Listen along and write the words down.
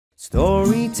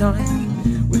Story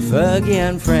time with Fergie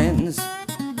and friends.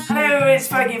 Hello, it's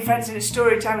Fergie and friends and it's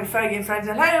story time with Fergie and friends.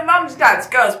 And hello, mums, dads,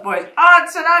 girls, boys,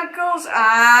 aunts and uncles,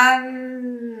 and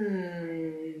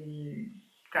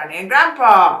Granny and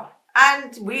Grandpa.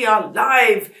 And we are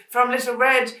live from Little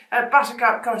Red at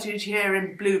Buttercup Cottage here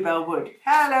in Bluebell Wood.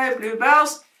 Hello,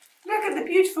 bluebells. Look at the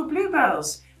beautiful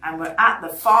bluebells. And we're at the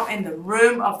farm, in the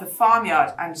room of the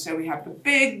farmyard. And so we have the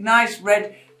big, nice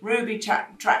red ruby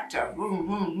tractor. Vroom,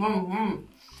 vroom, vroom, vroom.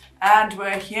 And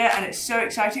we're here and it's so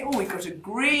exciting. Oh, we've got a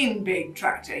green big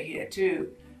tractor here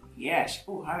too. Yes.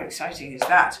 Oh, how exciting is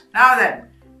that? Now then,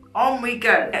 on we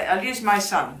go. I'll use my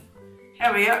sun.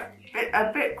 Here we are.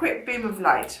 A bit quick beam of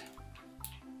light.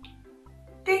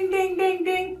 Ding, ding, ding,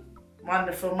 ding.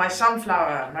 Wonderful. My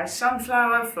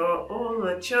sunflower for all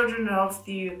the children of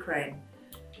the Ukraine.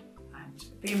 And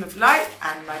a beam of light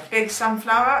and my big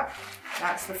sunflower.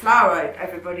 That's the flower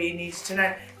everybody needs to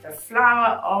know. The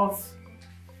flower of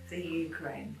the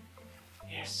Ukraine.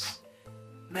 Yes.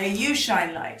 May you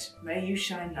shine light. May you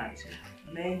shine light.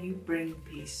 May you bring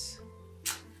peace.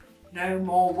 No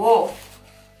more war.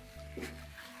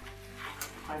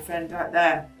 My friend out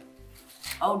there,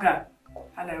 Olga.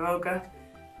 Hello, Olga.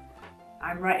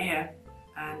 I'm right here.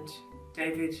 And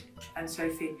David and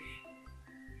Sophie,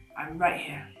 I'm right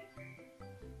here.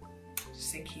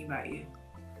 Just thinking about you.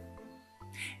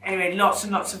 Anyway, lots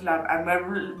and lots of love. And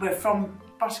we're from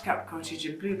Buttercup Cottage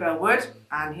in Bluebell Wood.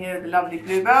 And here are the lovely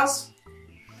bluebells.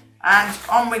 And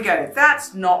on we go.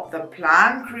 That's not the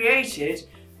plan created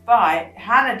by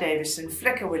Hannah Davison,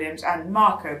 Flicka Williams and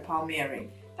Marco Palmieri.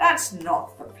 That's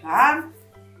not the plan.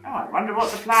 Oh, I wonder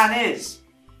what the plan is.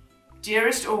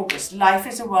 Dearest August, life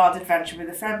is a wild adventure with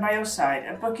a friend by your side,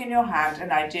 a book in your hand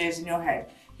and ideas in your head.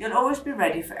 You'll always be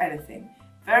ready for anything.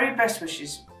 Very best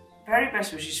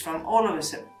wishes from all of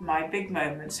us at my big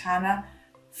moments, Hannah,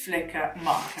 Flicka,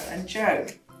 Marco and Joe.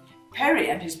 Perry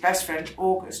and his best friend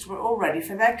August were all ready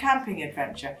for their camping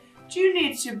adventure. Do you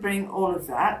need to bring all of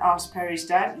that? Asked Perry's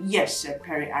dad. Yes, said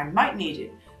Perry, I might need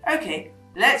it. Okay,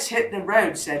 let's hit the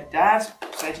road, said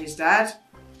his dad.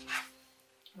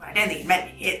 Well, I don't think he meant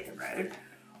to hit the road.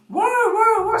 Whoa,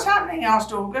 whoa, what's happening?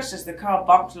 Asked August as the car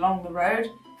bumped along the road.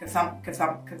 Ka-thump,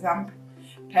 ka-thump, ka-thump.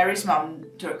 Perry's mum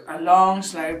took a long,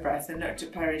 slow breath and looked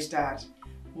at Perry's dad.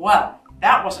 Well,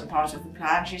 that wasn't part of the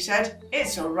plan, she said.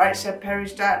 It's all right, said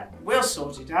Perry's dad. We'll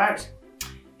sort it out.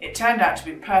 It turned out to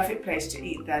be a perfect place to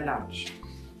eat their lunch.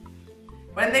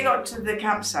 When they got to the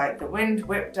campsite, the wind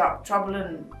whipped up trouble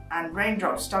and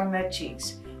raindrops stung their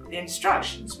cheeks. The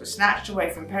instructions were snatched away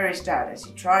from Perry's dad as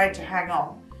he tried to hang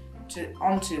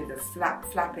onto the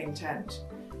flapping tent.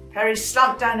 Perry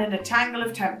slumped down in a tangle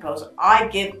of tent poles. I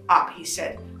give up, he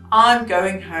said. I'm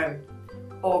going home.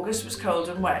 August was cold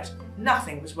and wet.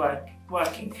 Nothing was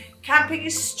working. Camping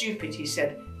is stupid, he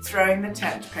said, throwing the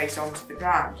tent pegs onto the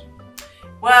ground.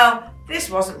 Well, this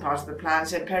wasn't part of the plan,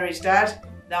 said Perry's dad,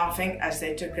 laughing as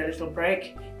they took a little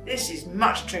break. This is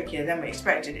much trickier than we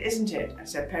expected, isn't it?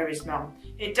 said Perry's mum.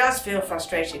 It does feel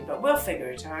frustrating, but we'll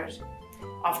figure it out.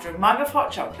 After a mug of hot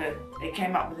chocolate, they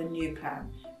came up with a new plan.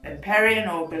 Then Perry and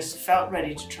August felt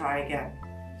ready to try again.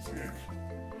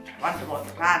 I wonder what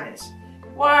the plan is.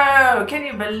 Whoa, can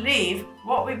you believe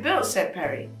what we built, said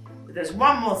Perry. But there's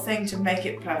one more thing to make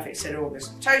it perfect, said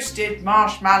August. Toasted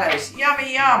marshmallows,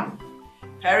 yummy yum.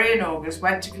 Perry and August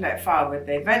went to collect firewood.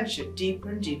 They ventured deeper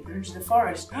and deeper into the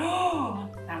forest. Oh,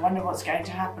 I wonder what's going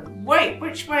to happen. Wait,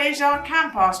 which way is our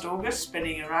camp? Asked August,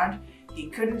 spinning around. He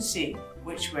couldn't see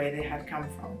which way they had come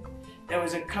from. There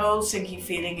was a cold, sinking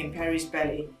feeling in Perry's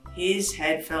belly. His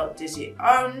head felt dizzy.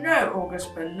 Oh no,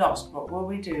 August, we're lost. What will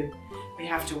we do? We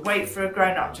have to wait for a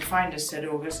grown-up to find us, said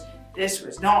August. This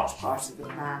was not part of the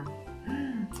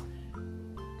plan.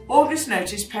 August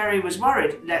noticed Perry was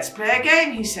worried. Let's play a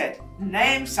game, he said.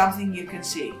 Name something you can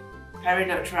see. Perry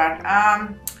looked around.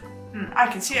 I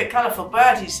can see a colourful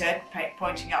bird, he said,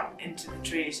 pointing up into the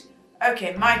trees.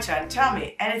 Okay, my turn. Tell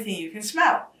me anything you can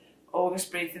smell.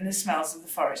 August breathed in the smells of the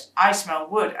forest. I smell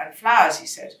wood and flowers, he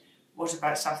said. What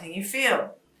about something you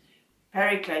feel?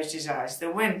 Perry closed his eyes. The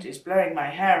wind is blowing my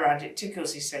hair around. It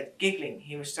tickles, he said, giggling.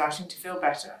 He was starting to feel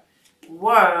better.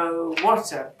 Whoa,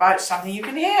 what about something you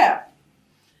can hear?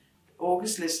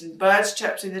 August listened. Birds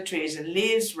chirped in the trees and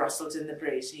leaves rustled in the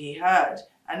breeze. He heard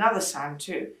another sound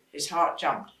too. His heart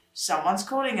jumped. Someone's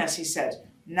calling us, he said.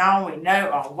 Now we know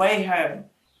our way home.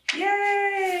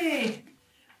 Yay!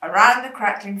 Around the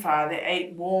crackling fire they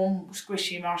ate warm,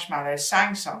 squishy marshmallows,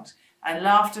 sang songs and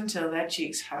laughed until their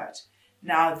cheeks hurt.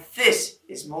 Now this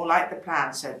is more like the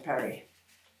plan, said Perry.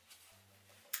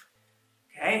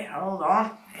 Okay, hold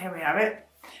on. Here we have it.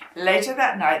 Later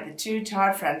that night, the two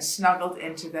tired friends snuggled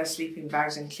into their sleeping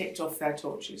bags and clicked off their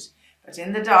torches. But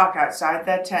in the dark outside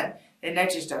their tent, they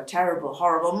noticed a terrible,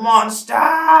 horrible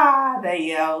monster! They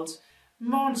yelled.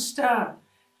 Monster!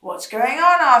 What's going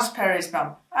on? Asked Perry's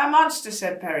mum. A monster,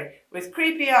 said Perry, with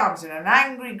creepy arms and an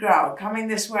angry growl coming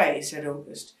this way, said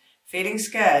August. Feeling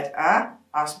scared, huh?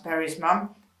 Asked Perry's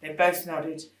mum. They both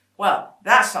nodded. Well,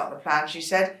 that's not the plan, she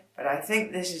said, but I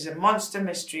think this is a monster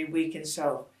mystery we can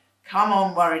solve. Come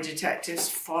on, worry detectives,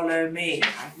 follow me.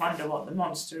 I wonder what the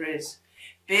monster is.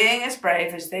 Being as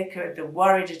brave as they could, the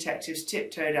worry detectives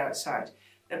tiptoed outside.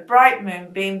 The bright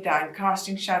moon beamed down,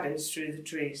 casting shadows through the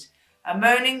trees. A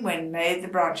moaning wind made the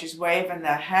branches wave and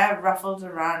their hair ruffled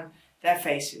around their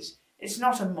faces. It's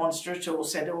not a monster at all,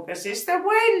 said August. It's the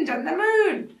wind and the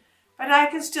moon. But I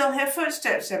can still hear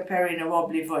footsteps, said Perry in a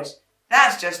wobbly voice.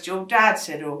 That's just your dad,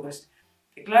 said August.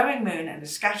 The glowing moon and a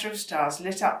scatter of stars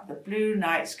lit up the blue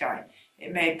night sky.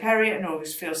 It made Perry and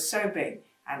August feel so big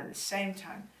and at the same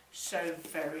time so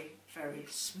very, very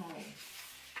small.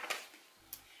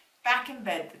 Back in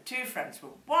bed, the two friends were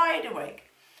wide awake.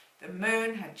 The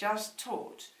moon had just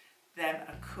taught them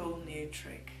a cool new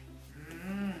trick.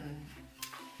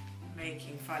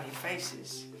 Making funny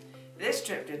faces. This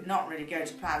trip did not really go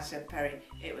to plan, said Perry.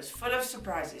 It was full of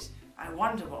surprises. I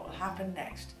wonder what will happen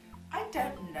next. I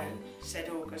don't know, said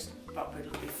August, but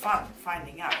it'll be fun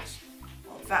finding out.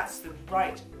 Well, that's the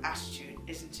right attitude,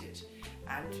 isn't it?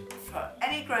 And for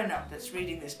any grown-up that's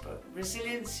reading this book,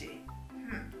 resiliency,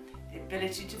 the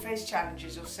ability to face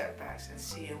challenges or setbacks and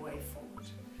see a way forward.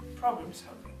 Problem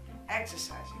solving,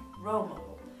 exercising, role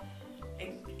model,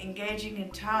 engaging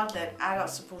in child-led,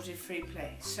 adult-supported free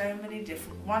play. So many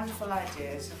different wonderful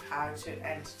ideas of how to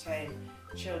entertain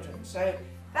children. So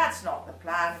that's not the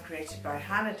plan, created by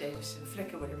Hannah Davison,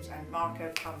 Flicka Williams and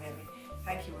Marco Palmieri.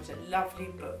 Thank you, what a lovely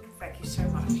book. Thank you so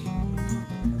much.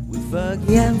 With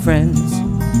Fergie and friends,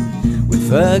 with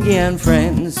Fergie and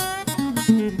friends.